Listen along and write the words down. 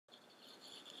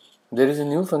There is a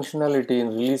new functionality in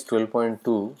release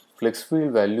 12.2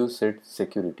 Flexfield value set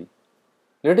security.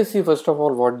 Let us see first of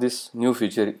all what this new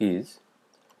feature is.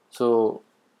 So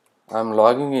I am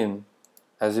logging in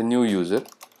as a new user.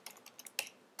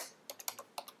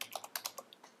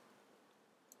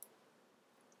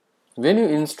 When you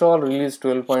install release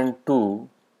 12.2,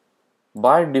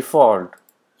 by default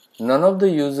none of the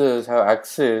users have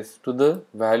access to the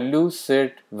value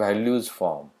set values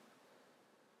form.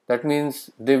 That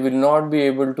means they will not be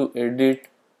able to edit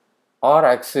or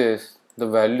access the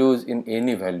values in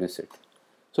any value set.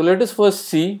 So let us first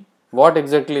see what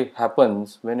exactly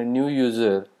happens when a new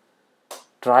user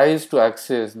tries to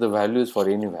access the values for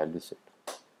any value set.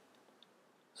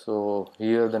 So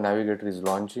here the navigator is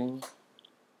launching.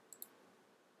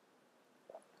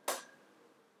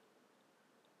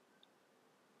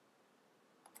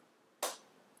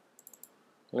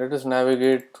 Let us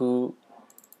navigate to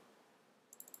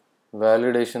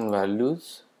validation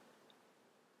values,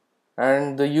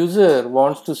 and the user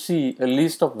wants to see a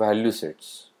list of value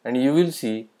sets, and you will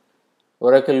see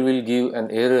Oracle will give an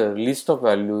error list of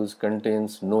values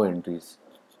contains no entries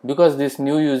because this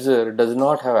new user does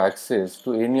not have access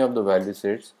to any of the value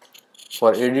sets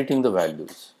for editing the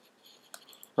values.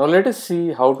 Now let us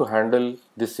see how to handle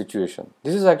this situation.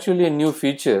 This is actually a new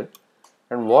feature,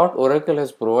 and what Oracle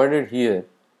has provided here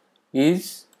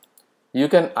is you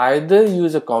can either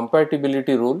use a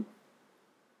compatibility rule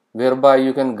whereby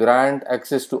you can grant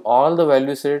access to all the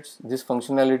value sets. This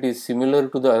functionality is similar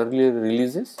to the earlier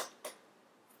releases,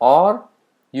 or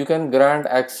you can grant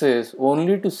access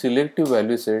only to selective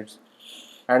value sets,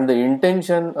 and the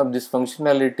intention of this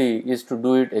functionality is to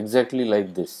do it exactly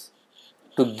like this,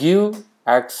 to give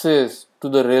access to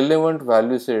the relevant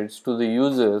value sets to the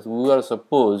users who are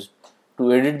supposed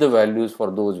to edit the values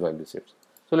for those value sets.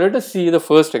 So let us see the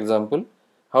first example,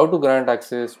 how to grant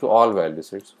access to all value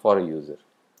sets for a user.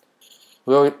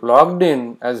 We are logged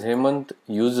in as Hemant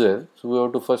user, so we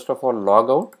have to first of all log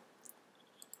out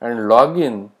and log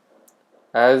in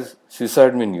as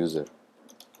sysadmin user.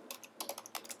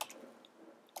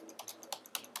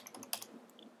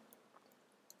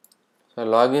 So I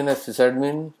log in as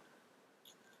sysadmin.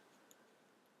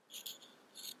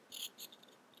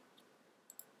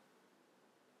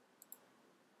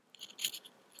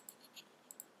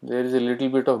 There is a little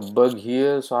bit of bug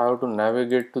here, so I have to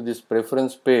navigate to this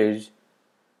preference page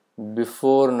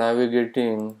before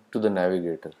navigating to the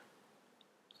navigator.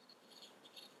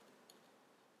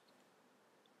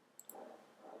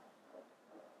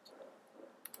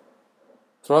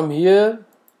 From here,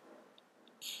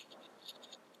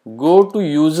 go to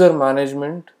user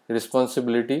management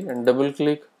responsibility and double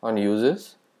click on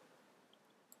users.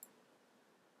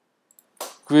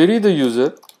 Query the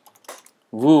user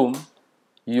whom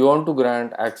you want to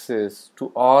grant access to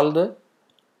all the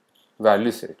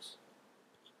value sets.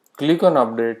 Click on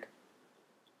update,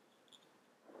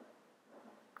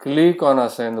 click on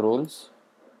assign roles,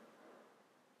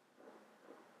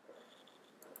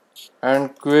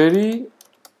 and query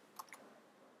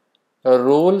a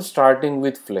role starting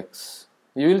with Flex.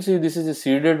 You will see this is a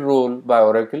seeded role by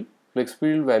Oracle,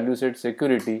 Flexfield value set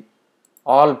security,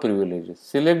 all privileges.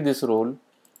 Select this role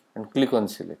and click on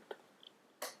select.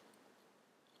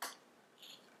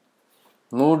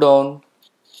 Move down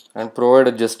and provide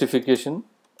a justification,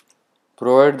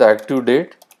 provide the active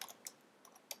date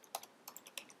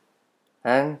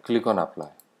and click on apply.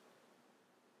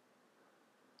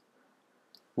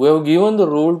 We have given the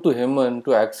role to Hemant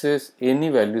to access any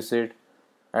value set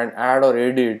and add or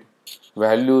edit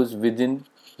values within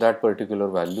that particular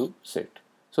value set.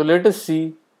 So let us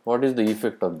see what is the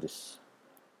effect of this.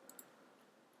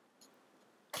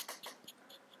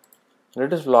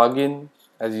 Let us log in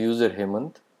as user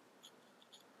Hemant.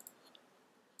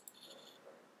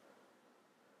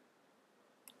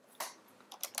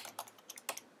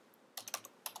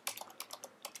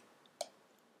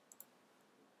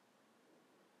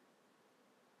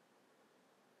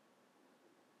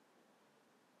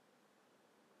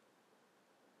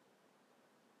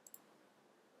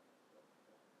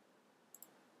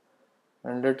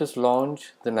 And let us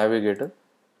launch the navigator.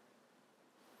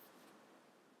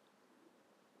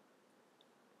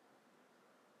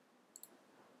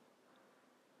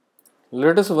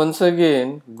 Let us once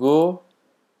again go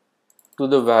to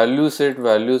the value set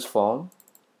values form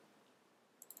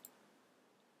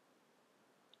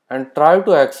and try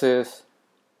to access.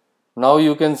 Now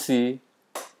you can see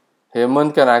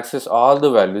Hemant can access all the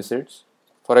value sets.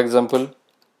 For example,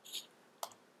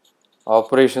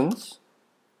 operations,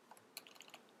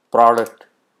 product.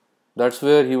 That's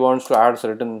where he wants to add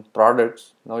certain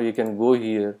products. Now he can go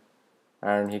here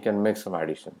and he can make some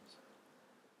additions.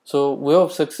 So we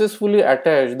have successfully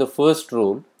attached the first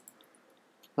role.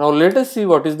 Now let us see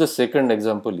what is the second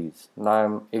example is. Now I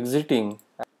am exiting.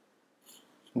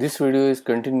 This video is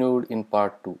continued in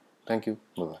part 2. Thank you.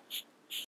 Bye bye.